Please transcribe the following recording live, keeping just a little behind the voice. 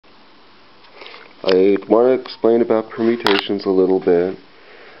I want to explain about permutations a little bit.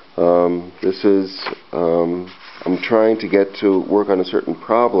 I'm trying to get to work on a certain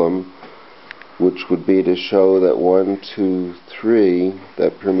problem, which would be to show that 1, 2, 3,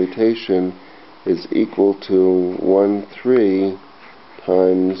 that permutation is equal to 1, 3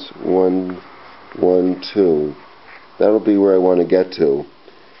 times 1, 1, 2. That'll be where I want to get to.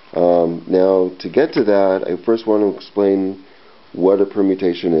 Now, to get to that, I first want to explain what a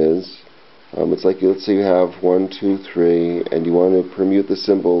permutation is. It's like, let's say you have 1, 2, 3, and you want to permute the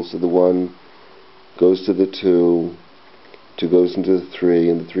symbols, so the 1 goes to the 2, 2 goes into the 3,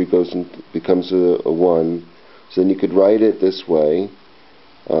 and the 3 becomes a 1. So then you could write it this way,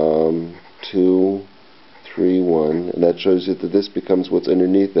 2, 3, 1, and that shows you that this becomes what's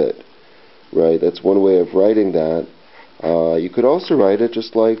underneath it. Right? That's one way of writing that. You could also write it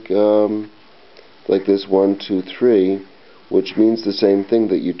just like this, 1, 2, 3, which means the same thing,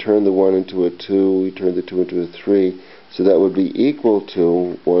 that you turn the 1 into a 2, you turn the 2 into a 3, so that would be equal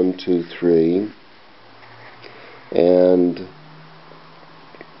to 1, 2, 3, and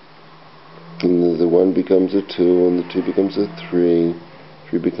the 1 becomes a 2, and the 2 becomes a 3,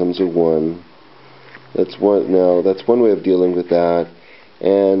 3 becomes a 1. That's one way of dealing with that,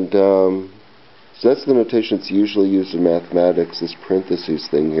 and so that's the notation that's usually used in mathematics, this parentheses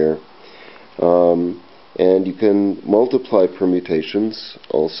thing here. And you can multiply permutations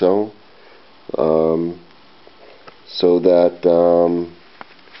also, so that,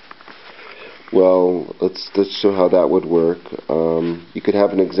 well, let's show how that would work. You could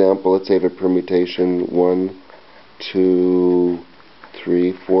have an example. Let's say I have a permutation 1, 2,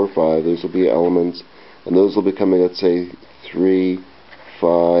 3, 4, 5. Those will be elements, and those will be coming, let's say, 3,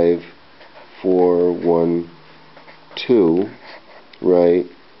 5, 4, 1, 2, right?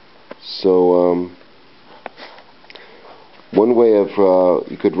 So, one way of,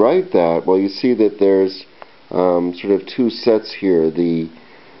 you could write that, well, you see that there's sort of two sets here. The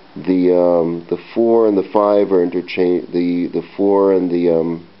 4 and the 5 are interchanged. The 4 and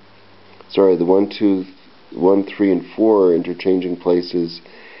the, the 1, 2, 1, 3, and 4 are interchanging places,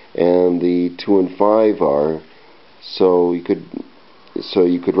 and the 2 and 5 are. So you could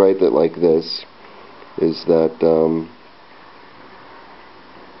write that like this, is that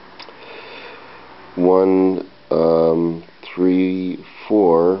 1, 3,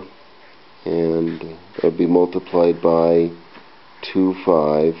 4, and that would be multiplied by 2,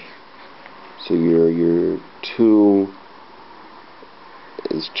 5. So your 2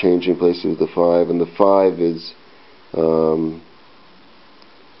 is changing places with the 5, and the 5 is the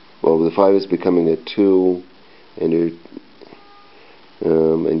 5 is becoming a 2, and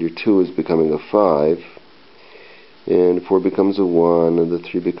your 2 is becoming a 5, and 4 becomes a 1, and the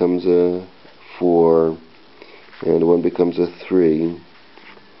 3 becomes a 4, and 1 becomes a 3.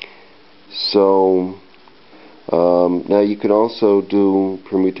 So now you could also do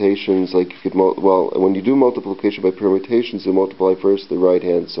permutations, like you could, when you do multiplication by permutations, you multiply first the right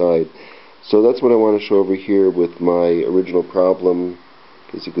hand side. So that's what I want to show over here with my original problem.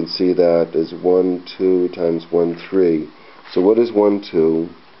 As you can see, that is 1, 2 times 1, 3. So what is 1, 2?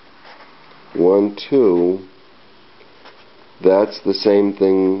 1, 2, that's the same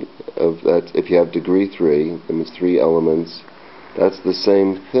thing of that. If you have degree 3, that means 3 elements. That's the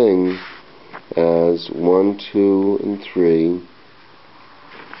same thing as 1, 2, and 3,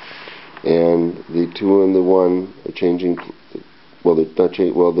 and the 2 and the 1 are changing. Well, they're not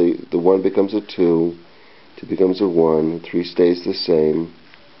changing. Well, the 1 becomes a 2, 2 becomes a 1, 3 stays the same,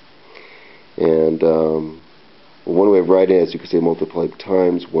 and one way of writing it is you could say multiply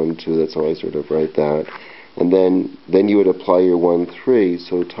times 1, 2. That's how I sort of write that. And then you would apply your 1, 3.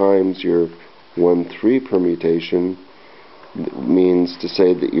 So times your 1, 3 permutation means to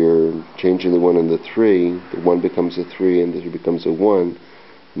say that you're changing the 1 and the 3. The 1 becomes a 3, and the 3 becomes a 1,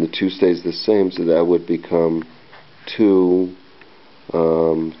 and the 2 stays the same. So that would become 2,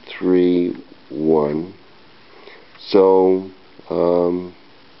 3, 1. So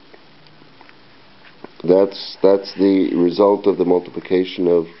that's the result of the multiplication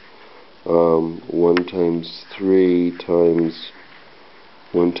of 1 times 3 times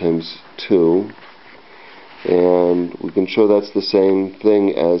 1 times 2, and we can show that's the same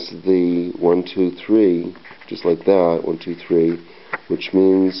thing as the 1, 2, 3, just like that, 1, 2, 3, which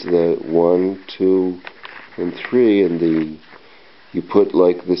means that 1, 2, and 3, and you put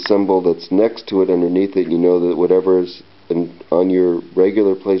like the symbol that's next to it underneath it. You know that whatever's on your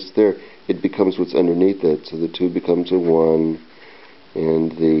regular place there, it becomes what's underneath it. So the 2 becomes a 1,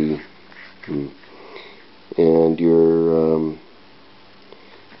 and your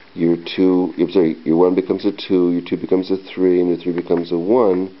 1 becomes a 2, your 2 becomes a 3, and your 3 becomes a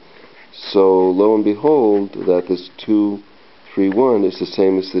 1. So lo and behold, that this 2, 3, 1 is the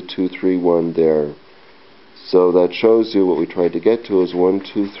same as the 2, 3, 1 there. So that shows you what we tried to get to is 1,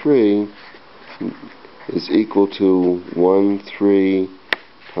 2, 3 is equal to 1, 3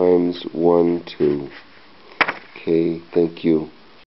 times 1, 2. Okay, thank you.